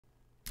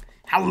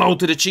Hello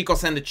to the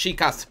chicos and the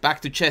chicas,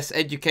 back to chess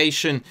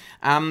education.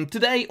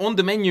 Today on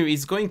the menu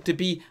is going to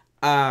be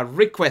a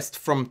request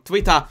from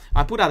Twitter.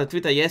 I put out a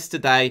Twitter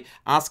yesterday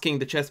asking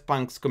the Chess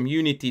Punks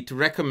community to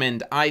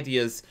recommend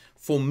ideas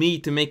for me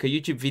to make a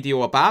YouTube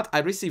video about. I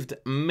received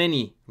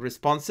many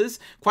responses.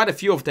 Quite a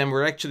few of them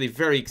were actually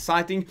very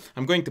exciting.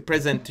 I'm going to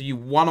present to you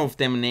one of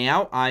them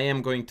now. I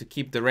am going to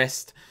keep the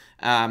rest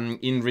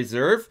in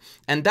reserve.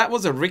 And that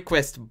was a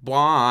request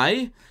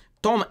by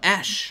Tom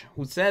Ash,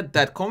 who said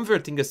that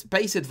converting a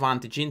space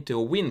advantage into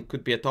a win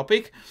could be a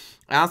topic.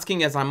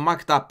 Asking, as I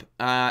mucked up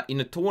in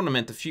a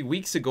tournament a few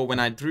weeks ago when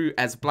I drew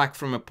as black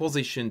from a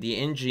position the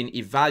engine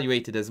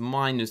evaluated as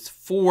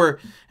 -4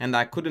 and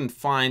I couldn't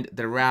find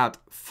the route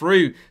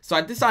through. So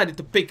I decided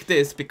to pick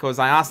this because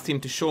I asked him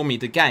to show me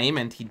the game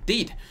and he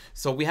did.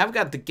 So we have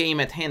got the game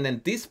at hand,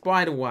 and this,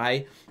 by the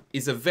way,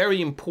 is a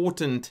very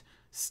important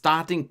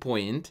starting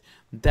point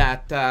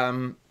that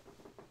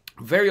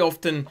very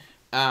often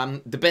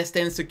the best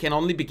answer can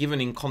only be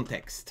given in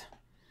context.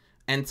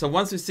 And so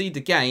once we see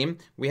the game,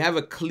 we have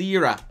a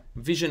clearer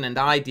vision and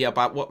idea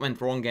about what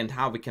went wrong and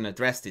how we can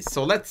address this.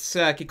 So let's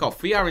kick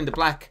off. We are in the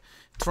black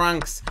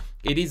trunks.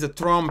 It is a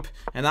trump,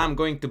 and I'm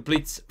going to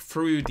blitz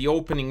through the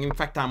opening. In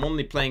fact, I'm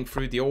only playing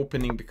through the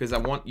opening because I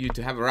want you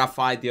to have a rough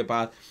idea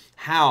about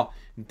how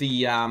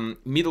the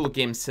middle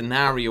game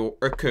scenario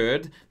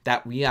occurred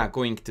that we are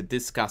going to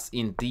discuss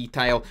in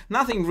detail.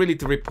 Nothing really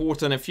to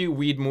report on, a few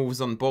weird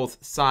moves on both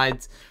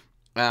sides.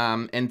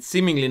 And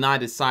seemingly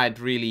neither side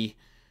really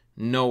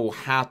know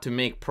how to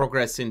make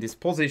progress in this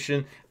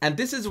position. And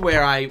this is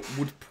where I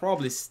would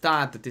probably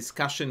start the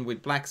discussion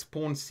with black's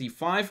pawn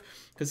c5,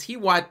 because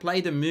white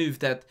played a move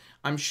that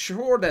I'm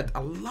sure that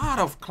a lot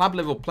of club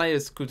level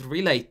players could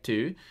relate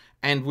to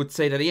and would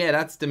say that, yeah,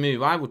 that's the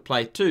move I would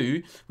play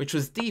too, which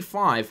was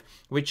d5,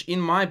 which in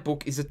my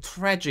book is a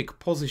tragic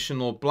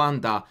positional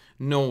blunder,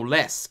 no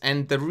less.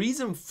 And the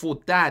reason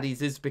for that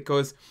is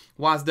because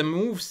whilst the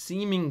move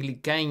seemingly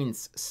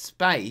gains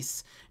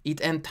space, it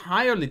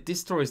entirely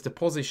destroys the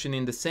position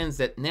in the sense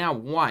that now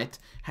white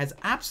has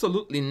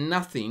absolutely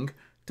nothing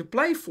to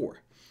play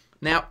for.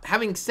 Now,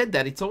 having said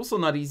that, it's also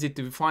not easy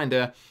to find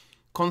a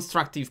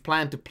constructive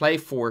plan to play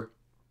for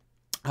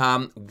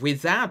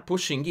without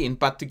pushing in.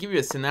 But to give you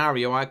a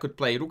scenario, I could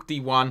play rook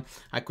d1,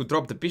 I could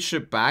drop the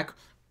bishop back,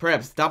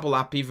 perhaps double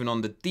up even on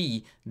the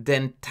d,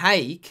 then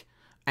take,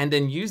 and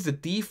then use the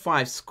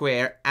d5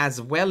 square as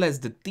well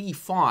as the d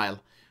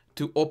file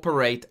to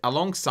operate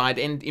alongside.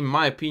 And in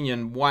my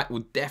opinion, white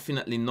would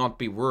definitely not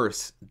be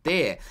worse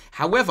there.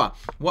 However,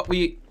 what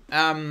we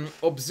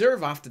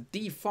observe after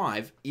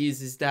d5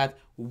 is that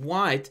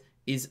white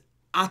is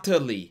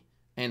utterly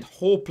and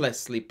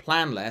hopelessly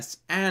planless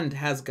and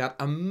has got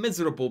a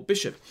miserable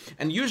bishop.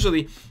 And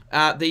usually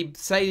they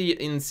say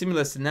in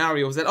similar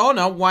scenarios that, oh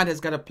no, white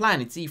has got a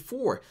plan, it's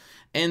e4.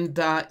 And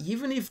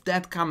even if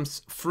that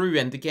comes through,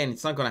 and again,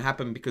 it's not going to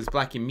happen because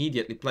black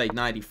immediately played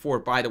knight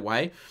e4, by the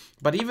way,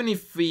 but even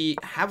if we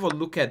have a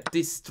look at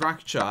this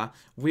structure,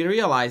 we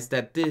realize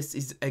that this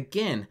is,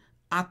 again,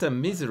 utter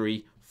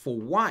misery for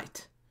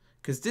white.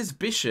 Because this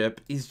bishop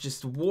is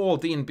just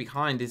walled in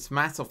behind this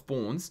mass of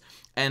pawns,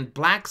 and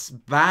black's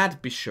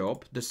bad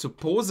bishop, the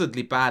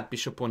supposedly bad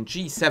bishop on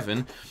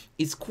g7,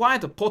 is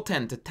quite a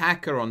potent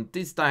attacker on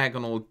this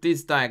diagonal,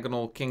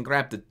 can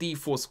grab the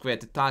d4 square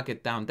to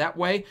target down that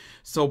way.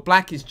 So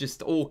black is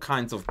just all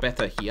kinds of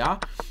better here.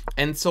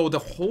 And so the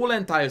whole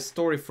entire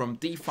story from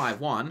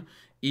d5-1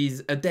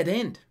 is a dead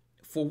end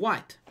for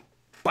white.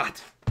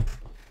 But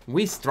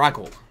we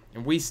struggle.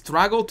 And we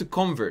struggle to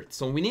convert,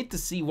 so we need to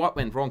see what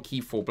went wrong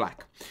here for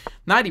black.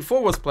 Knight e4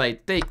 was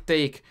played,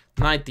 take,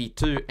 knight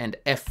d2, and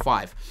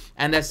f5.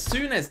 And as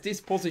soon as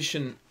this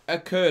position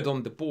occurred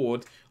on the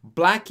board,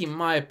 black, in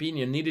my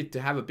opinion, needed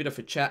to have a bit of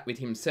a chat with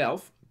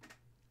himself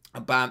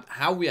about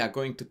how we are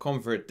going to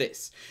convert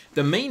this.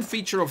 The main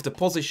feature of the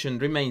position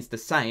remains the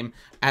same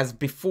as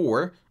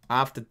before,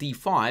 after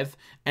d5,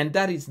 and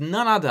that is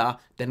none other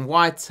than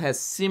white has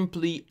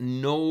simply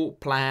no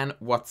plan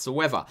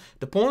whatsoever.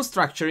 The pawn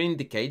structure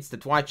indicates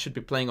that white should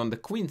be playing on the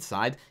queen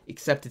side,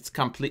 except it's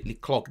completely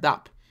clogged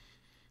up.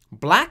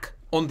 Black,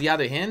 on the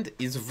other hand,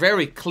 is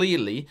very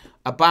clearly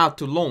about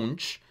to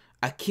launch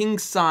a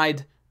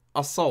kingside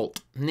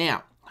assault.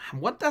 Now,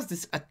 what does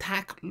this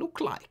attack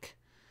look like?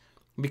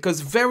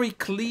 Because very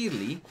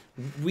clearly,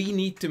 we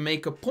need to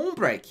make a pawn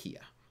break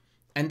here.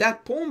 And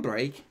that pawn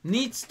break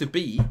needs to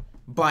be,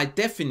 by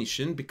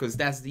definition, because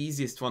that's the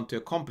easiest one to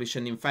accomplish,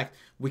 and in fact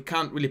we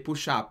can't really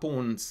push our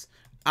pawns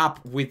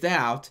up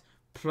without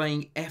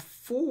playing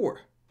f4.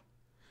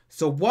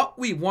 So what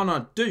we want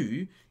to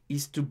do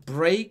is to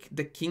break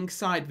the king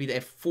side with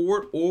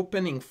f4,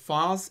 opening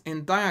files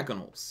and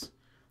diagonals.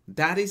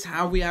 That is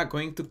how we are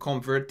going to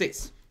convert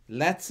this.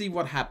 Let's see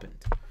what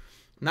happened.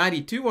 Knight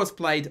e2 was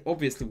played.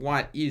 Obviously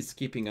white is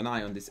keeping an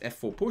eye on this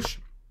f4 push.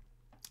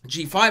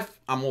 g5,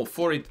 I'm all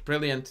for it,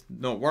 brilliant,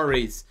 no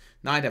worries.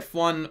 Knight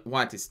f1,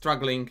 white is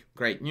struggling,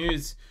 great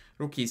news.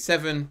 Rook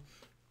e7,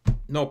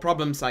 no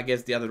problems, I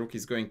guess the other rook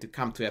is going to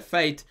come to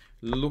f8,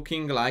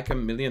 looking like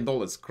 $1 million,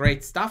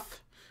 great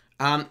stuff.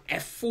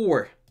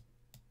 f4,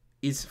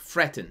 is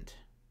threatened.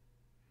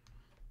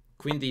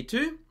 Queen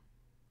d2.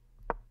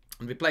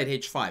 And we played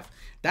h5.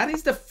 That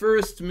is the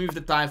first move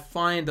that I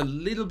find a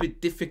little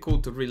bit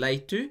difficult to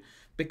relate to,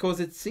 because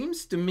it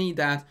seems to me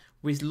that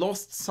we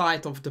lost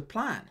sight of the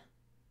plan.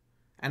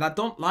 And I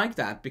don't like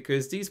that,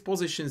 because these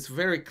positions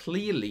very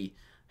clearly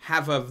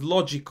have a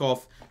logic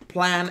of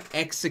plan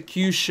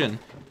execution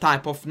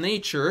type of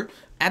nature.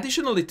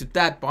 Additionally to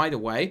that, by the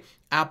way,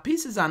 our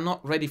pieces are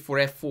not ready for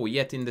f4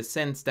 yet, in the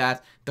sense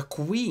that the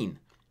queen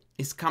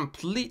is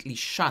completely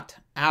shut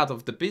out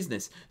of the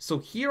business. So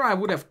here I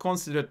would have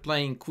considered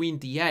playing queen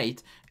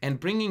d8 and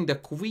bringing the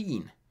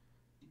queen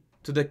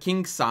to the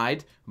king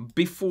side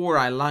before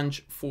I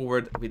lunge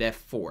forward with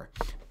f4.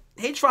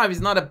 h5 is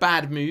not a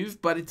bad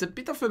move, but it's a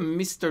bit of a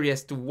mystery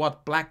as to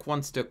what black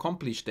wants to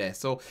accomplish there.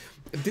 So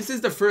this is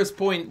the first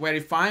point where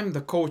if I'm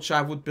the coach,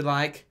 I would be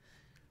like,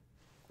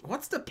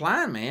 what's the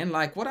plan, man?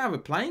 Like, what are we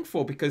playing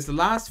for? Because the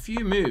last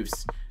few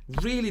moves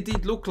really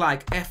did look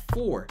like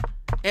f4.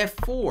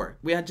 f4.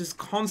 We are just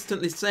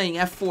constantly saying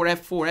f4,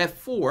 f4,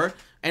 f4,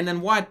 and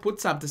then white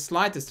puts up the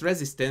slightest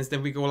resistance,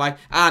 then we go like,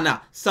 nah,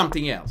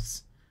 something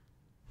else.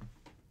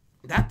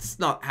 That's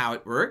not how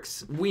it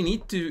works. We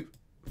need to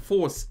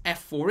force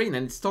f4 in,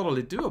 and it's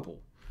totally doable.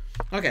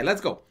 Okay,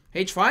 let's go.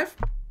 h5,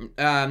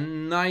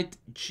 knight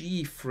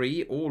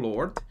g3, oh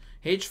lord.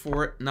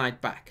 h4,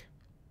 knight back.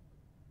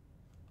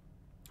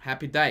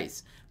 Happy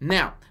days.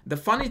 Now, the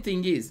funny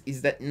thing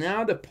is that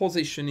now the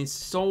position is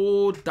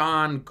so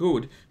darn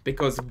good,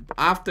 because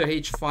after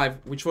h5,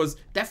 which was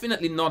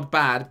definitely not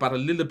bad, but a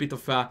little bit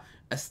of a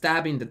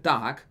stab in the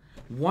dark,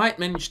 white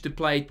managed to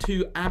play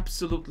two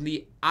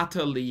absolutely,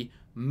 utterly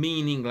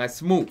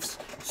meaningless moves.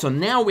 So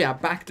now we are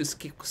back to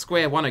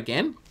square one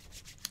again,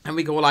 and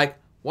we go like,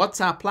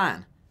 what's our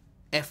plan?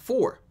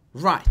 f4,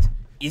 right.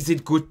 Is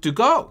it good to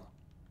go?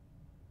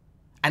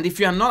 And if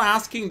you are not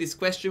asking this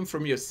question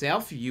from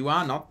yourself, you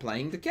are not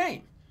playing the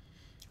game.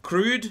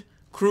 Crude,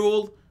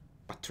 cruel,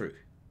 but true.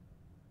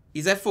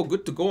 Is f4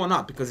 good to go or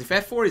not? Because if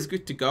f4 is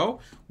good to go,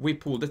 we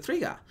pull the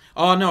trigger.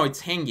 Oh no,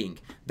 it's hanging.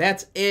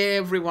 That's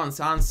everyone's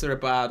answer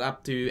about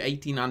up to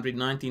 1800,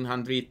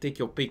 1900, take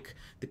your pick,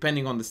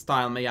 depending on the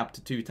style, may up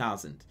to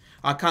 2000.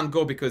 I can't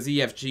go because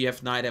ef,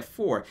 gf, knight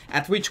f4.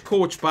 At which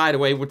coach, by the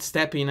way, would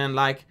step in and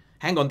like,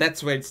 hang on,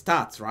 that's where it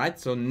starts, right?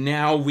 So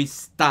now we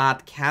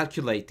start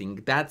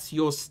calculating. That's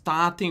your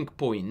starting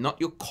point,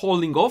 not your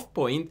calling off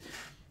point.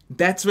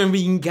 That's when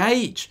we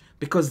engage,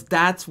 because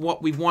that's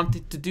what we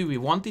wanted to do. We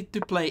wanted to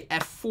play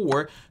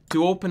f4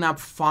 to open up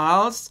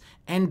files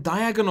and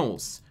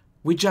diagonals.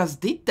 We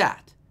just did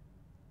that.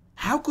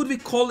 How could we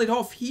call it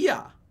off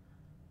here?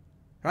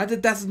 Right?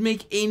 That doesn't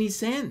make any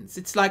sense.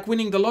 It's like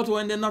winning the lotto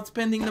and then not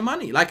spending the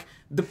money. Like,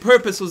 the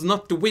purpose was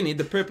not to win it.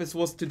 The purpose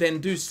was to then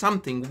do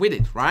something with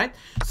it, right?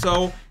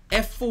 So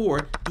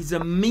f4 is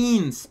a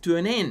means to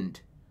an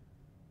end.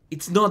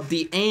 It's not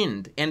the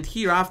end. And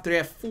here after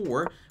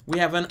f4, we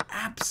have an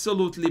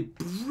absolutely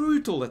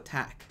brutal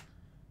attack.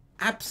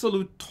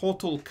 Absolute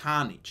total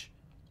carnage.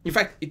 In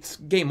fact, it's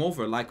game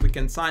over. Like, we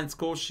can sign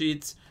score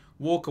sheets,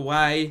 walk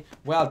away.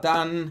 Well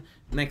done.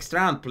 Next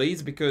round,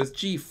 please, because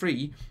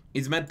g3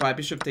 is met by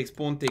bishop takes,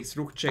 pawn takes,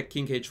 rook check,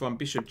 king h1,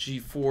 bishop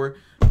g4,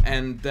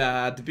 and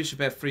the bishop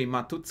f3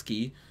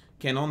 Matutsky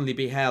can only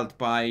be held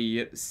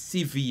by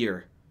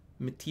severe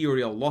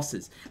material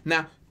losses.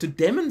 Now, to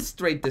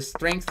demonstrate the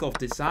strength of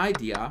this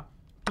idea,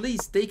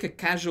 please take a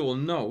casual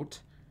note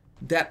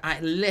that I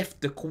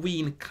left the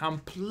queen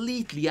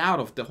completely out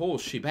of the whole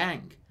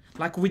shebang.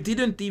 Like, we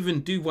didn't even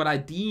do what I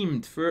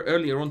deemed for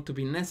earlier on to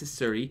be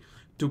necessary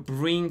to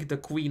bring the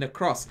queen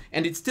across.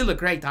 And it's still a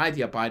great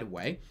idea, by the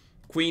way.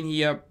 Queen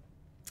here,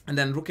 and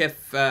then rook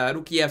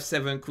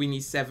e7, queen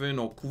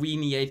e7, or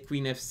queen e8,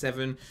 queen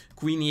f7,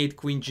 queen e8,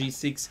 queen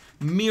g6.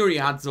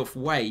 Myriads of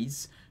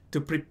ways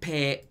to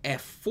prepare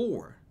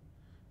f4.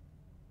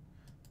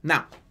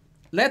 Now,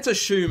 let's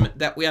assume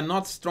that we are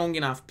not strong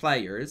enough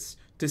players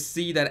to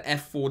see that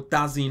f4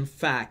 does in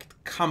fact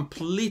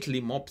completely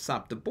mops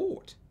up the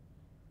board.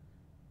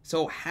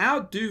 So how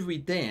do we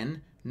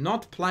then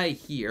not play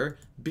here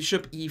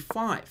bishop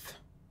e5?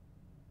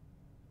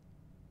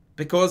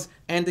 Because,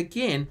 and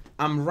again,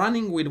 I'm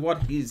running with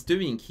what he's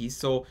doing here.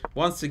 So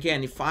once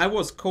again, if I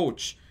was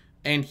coach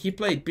and he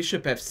played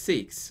bishop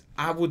f6,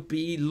 I would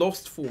be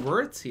lost for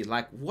words here.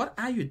 Like, what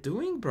are you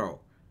doing,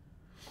 bro?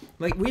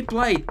 Like, we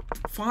played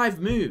 5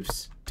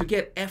 moves to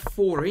get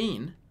f4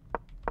 in,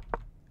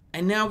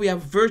 and now we are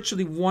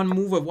virtually 1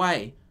 move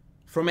away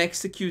from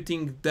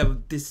executing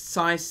the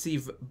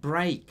decisive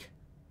break.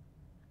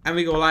 And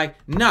we go like,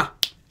 nah,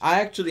 I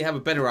actually have a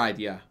better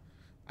idea.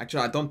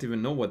 Actually, I don't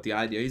even know what the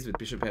idea is with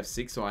bishop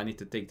f6, so I need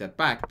to take that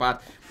back.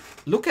 But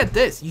look at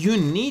this. You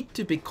need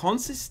to be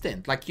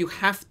consistent. Like, you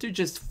have to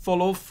just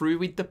follow through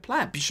with the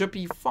plan. Bishop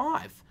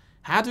e5.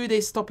 How do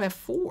they stop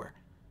f4?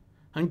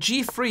 And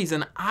g3 is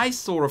an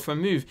eyesore of a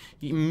move.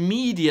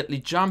 Immediately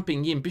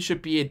jumping in.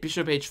 Bishop e8,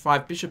 bishop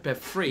h5, bishop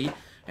f3.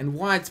 And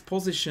white's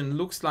position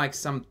looks like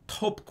some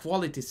top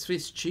quality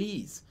Swiss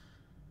cheese.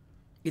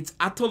 It's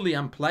utterly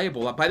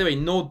unplayable. By the way,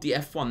 note the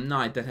f1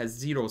 knight that has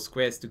 0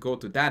 squares to go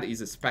to. That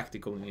is a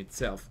spectacle in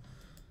itself.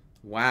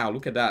 Wow,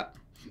 look at that.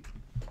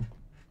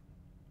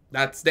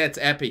 That's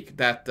epic.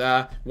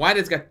 That white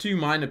has got 2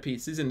 minor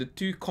pieces, and the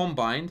 2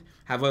 combined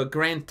have a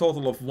grand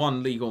total of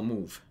 1 legal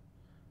move.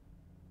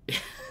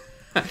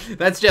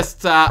 That's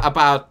just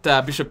about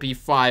bishop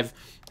e5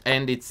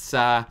 and its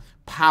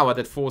power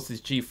that forces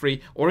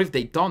g3. Or if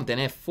they don't, then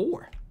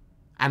f4.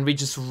 And we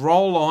just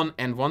roll on,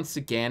 and once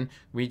again,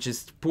 we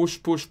just push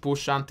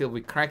until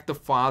we crack the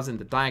files and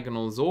the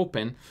diagonals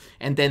open.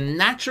 And then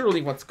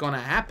naturally what's going to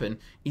happen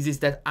is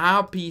that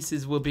our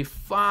pieces will be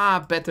far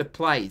better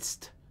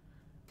placed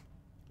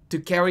to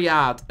carry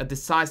out a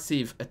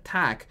decisive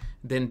attack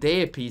than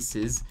their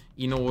pieces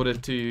in order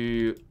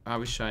to... I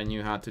wish I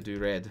knew how to do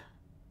red.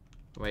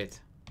 Wait.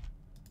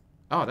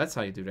 Oh, that's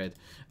how you do red.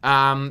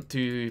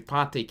 To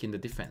partake in the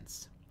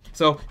defense.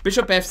 So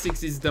bishop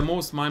f6 is the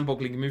most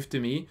mind-boggling move to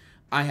me.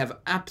 I have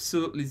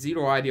absolutely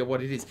zero idea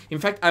what it is. In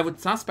fact, I would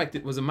suspect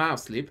it was a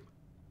mouse slip,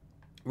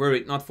 were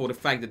it not for the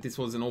fact that this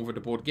was an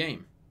over-the-board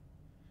game.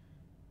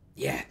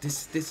 Yeah,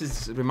 this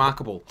is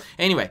remarkable.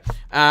 Anyway,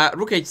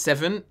 rook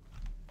h7.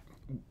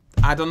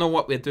 I don't know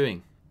what we're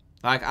doing.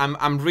 Like,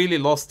 I'm really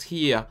lost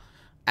here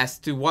as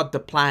to what the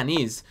plan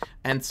is,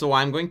 and so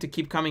I'm going to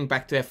keep coming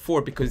back to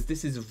f4 because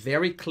this is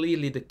very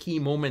clearly the key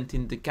moment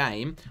in the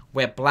game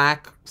where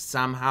black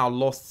somehow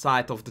lost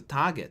sight of the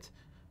target,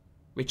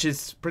 which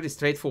is pretty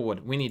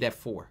straightforward. We need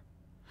f4.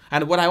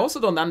 And what I also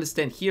don't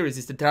understand here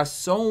is that there are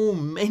so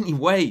many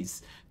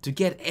ways to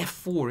get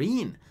f4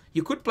 in.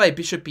 You could play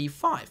bishop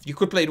e5. You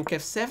could play rook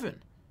f7.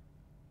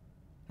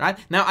 Right?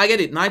 Now, I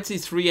get it. Knight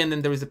c3, and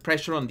then there is a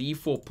pressure on the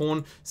e4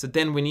 pawn. So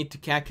then we need to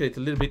calculate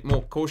a little bit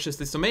more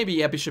cautiously. So maybe,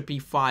 yeah, bishop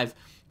e5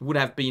 would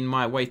have been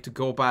my way to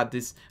go about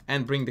this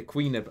and bring the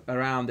queen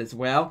around as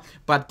well.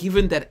 But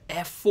given that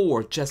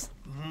f4 just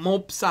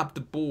mops up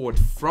the board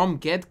from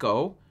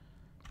get-go,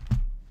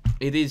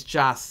 it is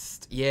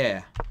just,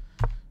 yeah,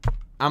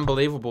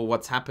 unbelievable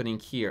what's happening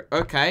here.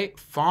 Okay,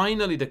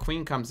 finally the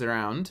queen comes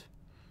around.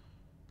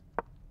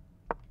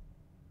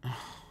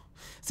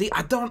 See,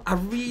 I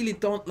really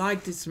don't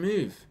like this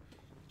move.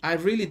 I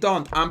really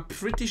don't. I'm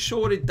pretty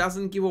sure it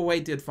doesn't give away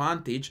the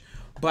advantage.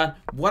 But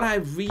what I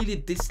really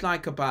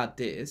dislike about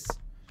this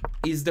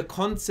is the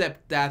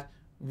concept that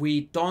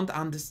we don't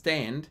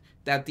understand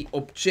that the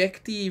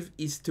objective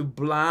is to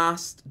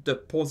blast the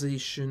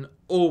position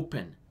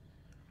open.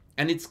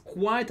 And it's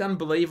quite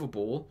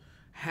unbelievable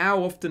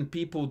how often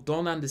people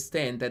don't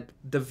understand that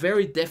the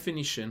very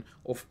definition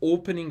of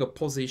opening a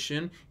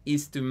position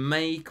is to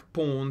make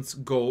pawns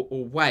go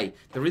away.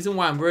 The reason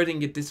why I'm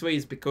wording it this way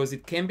is because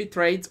it can be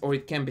trades or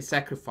it can be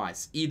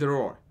sacrifice, either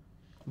or.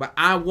 But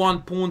I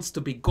want pawns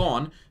to be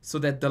gone so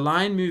that the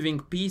line moving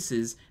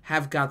pieces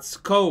have got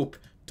scope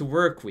to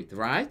work with,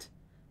 right?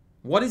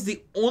 What is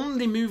the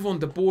only move on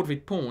the board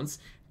with pawns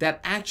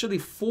that actually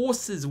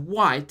forces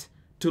white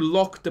to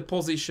lock the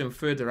position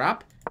further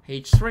up?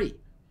 h3.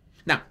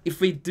 Now, if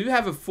we do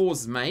have a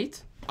forced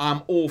mate,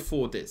 I'm all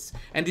for this.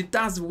 And it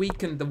does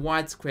weaken the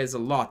white squares a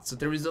lot. So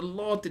there is a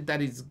lot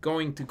that is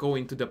going to go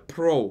into the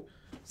pro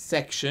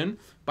section.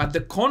 But the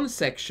con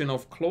section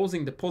of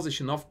closing the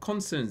position off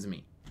concerns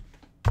me.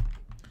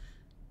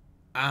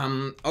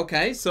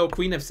 Okay, so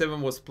queen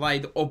f7 was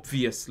played,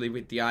 obviously,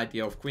 with the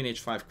idea of queen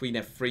h5, queen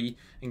f3,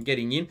 and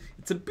getting in.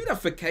 It's a bit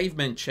of a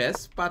caveman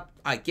chess, but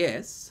I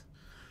guess.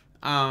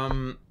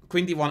 Queen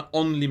d1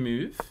 only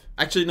move.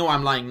 Actually, no,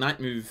 I'm lying. Knight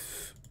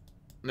move.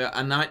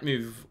 A knight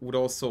move would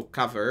also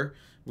cover,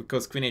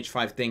 because queen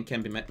h5 then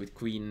can be met with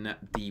queen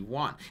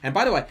d1. And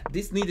by the way,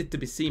 this needed to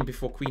be seen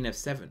before queen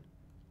f7.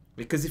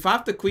 Because if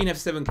after queen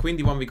f7, queen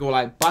d1, we go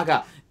like,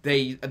 bugger,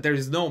 there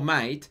is no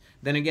mate,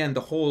 then again,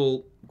 the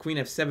whole queen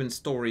f7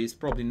 story is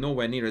probably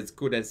nowhere near as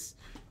good as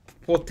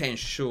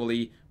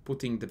potentially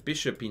putting the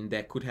bishop in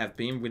there could have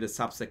been with a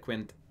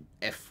subsequent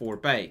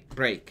f4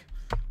 break.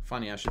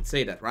 Funny I should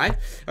say that, right?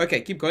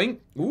 Okay, keep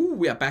going. Ooh,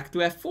 we are back to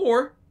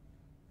f4.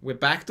 We're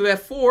back to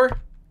f4.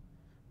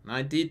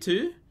 Knight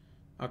d2.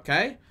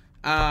 Okay.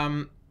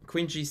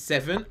 Queen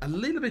g7. A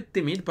little bit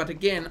timid, but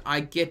again, I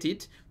get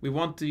it. We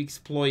want to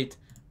exploit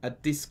a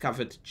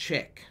discovered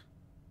check.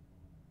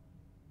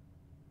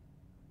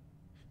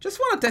 Just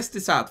want to test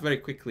this out very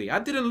quickly. I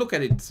didn't look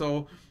at it,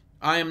 so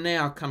I am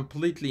now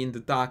completely in the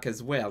dark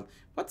as well.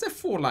 What's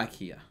f4 like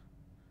here?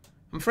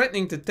 I'm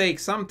threatening to take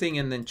something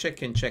and then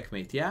check and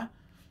checkmate, yeah?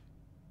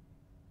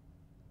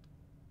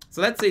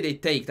 So let's say they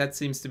take. That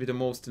seems to be the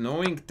most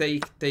annoying.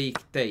 Take,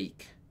 take,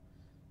 take.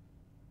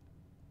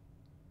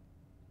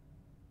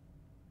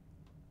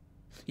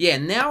 Yeah,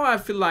 now I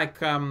feel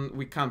like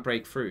we can't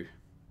break through.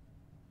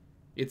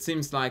 It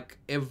seems like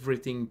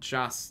everything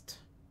just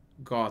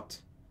got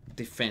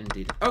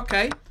defended.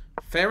 Okay,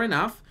 fair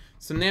enough.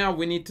 So now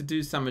we need to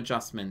do some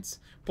adjustments.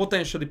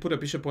 Potentially put a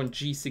bishop on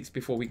g6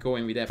 before we go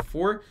in with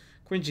f4.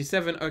 Queen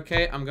g7,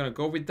 okay, I'm gonna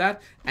go with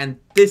that. And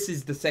this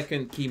is the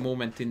second key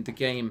moment in the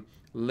game,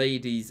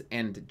 ladies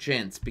and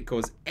gents,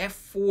 because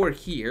f4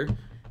 here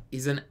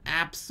is an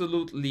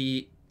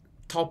absolutely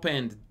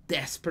top-end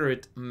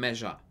desperate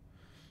measure.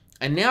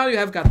 And now you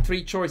have got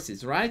 3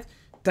 choices, right?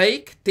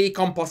 Take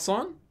en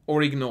passant,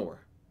 or ignore.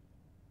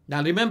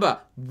 Now remember,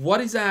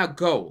 what is our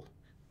goal?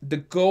 The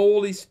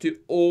goal is to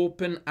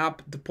open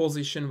up the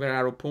position where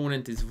our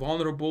opponent is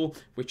vulnerable,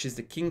 which is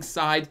the king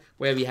side,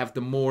 where we have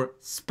the more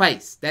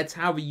space. That's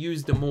how we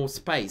use the more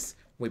space.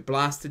 We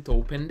blast it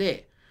open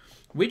there.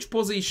 Which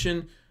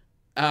position,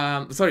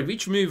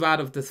 which move out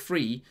of the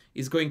 3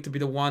 is going to be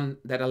the one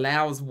that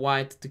allows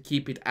white to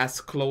keep it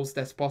as closed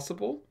as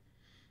possible?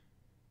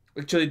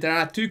 Actually, there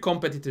are 2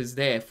 competitors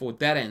there for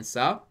that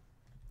answer.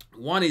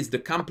 One is the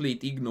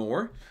complete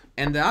ignore,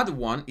 and the other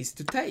one is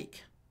to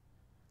take.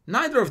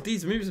 Neither of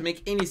these moves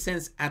make any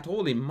sense at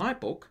all in my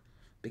book,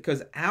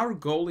 because our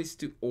goal is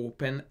to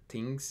open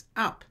things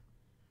up.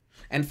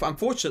 And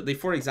unfortunately,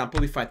 for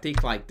example, if I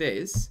take like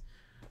this,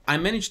 I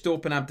managed to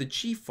open up the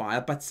g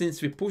file, but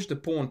since we pushed the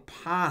pawn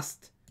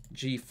past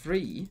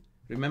g3,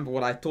 remember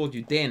what I told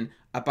you then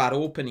about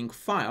opening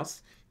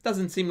files,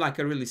 doesn't seem like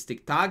a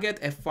realistic target.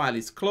 F file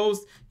is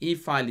closed, E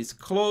file is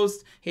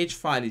closed, H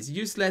file is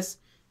useless.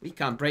 We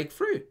can't break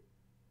through.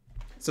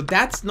 So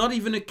that's not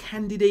even a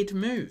candidate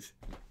move,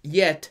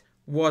 yet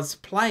was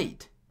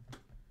played.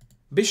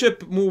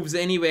 Bishop moves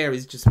anywhere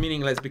is just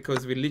meaningless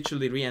because we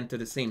literally re-enter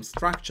the same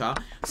structure.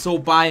 So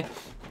by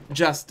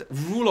just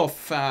rule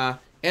of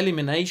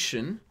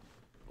elimination,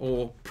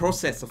 or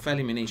process of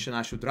elimination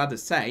I should rather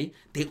say,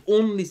 the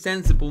only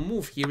sensible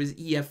move here is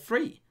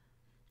EF3.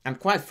 And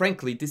quite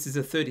frankly, this is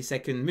a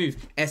 30-second move,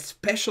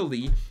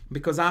 especially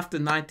because after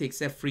knight takes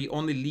f3,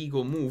 only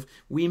legal move,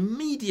 we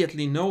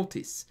immediately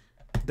notice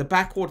the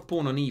backward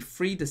pawn on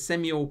e3, the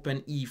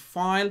semi-open e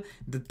file,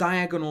 the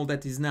diagonal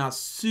that is now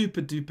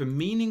super duper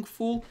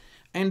meaningful,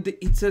 and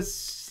it's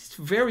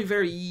a very,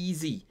 very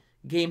easy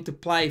game to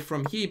play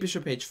from here.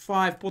 Bishop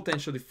h5,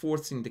 potentially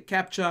forcing the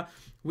capture.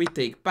 We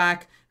take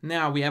back.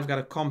 Now we have got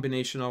a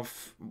combination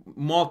of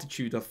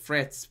multitude of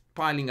threats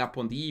piling up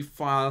on the e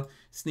file,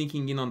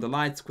 sneaking in on the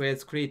light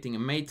squares, creating a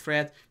mate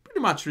threat. Pretty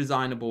much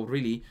resignable,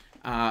 really,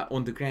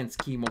 on the grand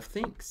scheme of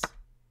things.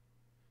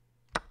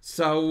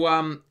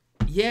 So,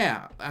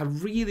 yeah, a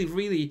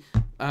really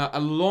a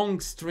long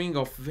string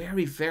of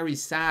very, very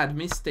sad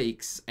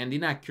mistakes and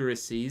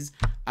inaccuracies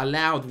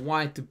allowed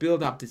white to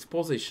build up this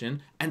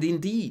position. And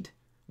indeed,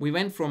 we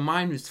went from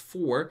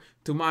 -4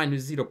 to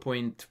 -0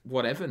 point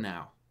whatever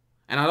now.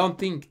 And I don't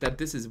think that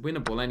this is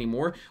winnable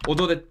anymore,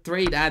 although the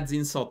trade adds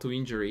insult to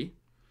injury.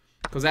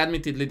 Because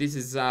admittedly, this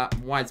is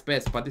white's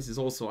best, but this is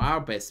also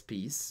our best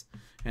piece.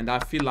 And I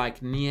feel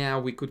like now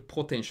we could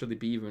potentially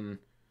be even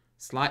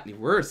slightly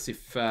worse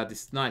if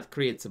this knight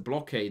creates a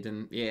blockade.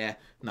 And yeah,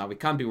 no, we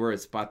can't be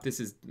worse, but this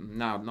is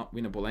now not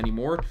winnable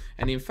anymore.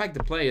 And in fact,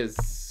 the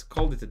players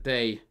called it a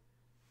day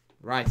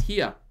right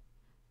here.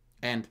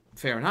 And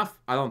fair enough,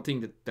 I don't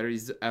think that there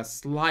is a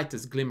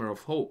slightest glimmer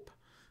of hope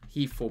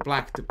here for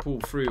black to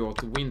pull through or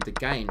to win the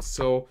game.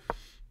 So,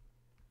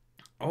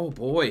 oh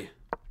boy.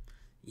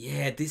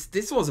 Yeah,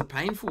 this was a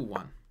painful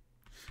one.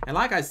 And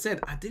like I said,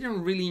 I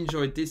didn't really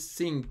enjoy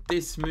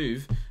this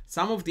move.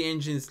 Some of the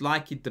engines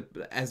like it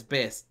as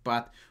best,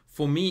 but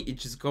for me, it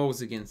just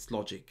goes against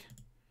logic.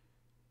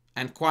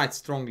 And quite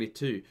strongly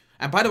too.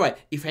 And by the way,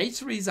 if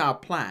h3 is our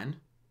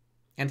plan,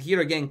 and here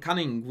again,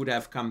 cunning would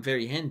have come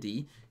very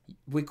handy,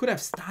 we could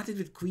have started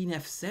with queen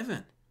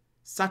f7.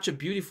 Such a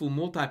beautiful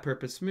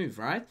multi-purpose move,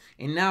 right?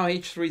 And now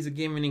h3 is a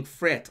game-winning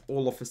threat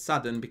all of a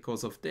sudden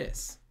because of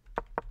this.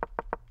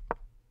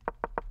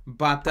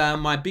 But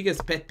my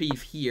biggest pet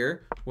peeve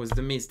here was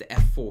the missed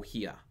f4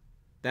 here.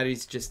 There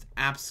is just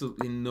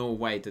absolutely no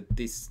way that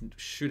this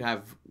should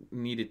have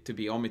needed to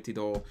be omitted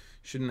or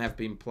shouldn't have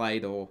been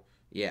played or,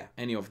 yeah,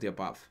 any of the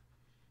above.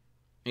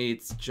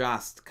 It's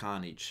just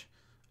carnage.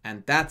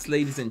 And that's,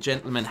 ladies and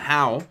gentlemen,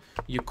 how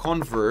you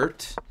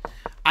convert.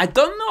 I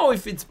don't know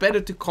if it's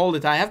better to call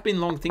it. I have been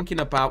long thinking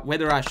about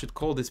whether I should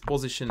call this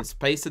position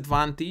space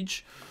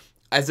advantage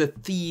as a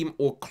theme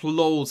or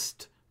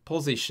closed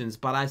positions.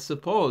 But I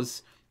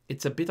suppose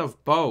it's a bit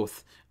of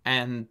both.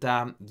 And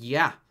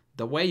yeah,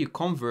 the way you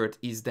convert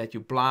is that you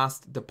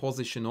blast the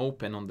position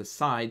open on the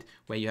side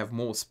where you have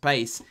more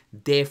space,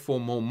 therefore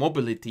more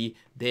mobility,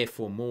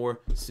 therefore more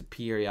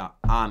superior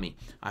army.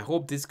 I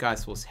hope this,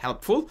 guys, was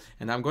helpful,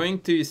 and I'm going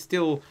to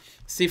still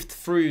sift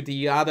through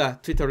the other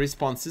Twitter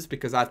responses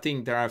because I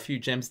think there are a few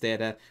gems there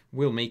that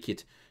will make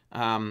it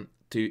to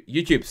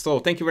YouTube. So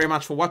thank you very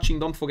much for watching.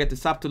 Don't forget to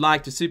sub, to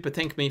like, to super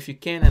thank me if you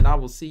can, and I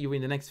will see you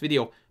in the next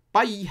video.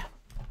 Bye!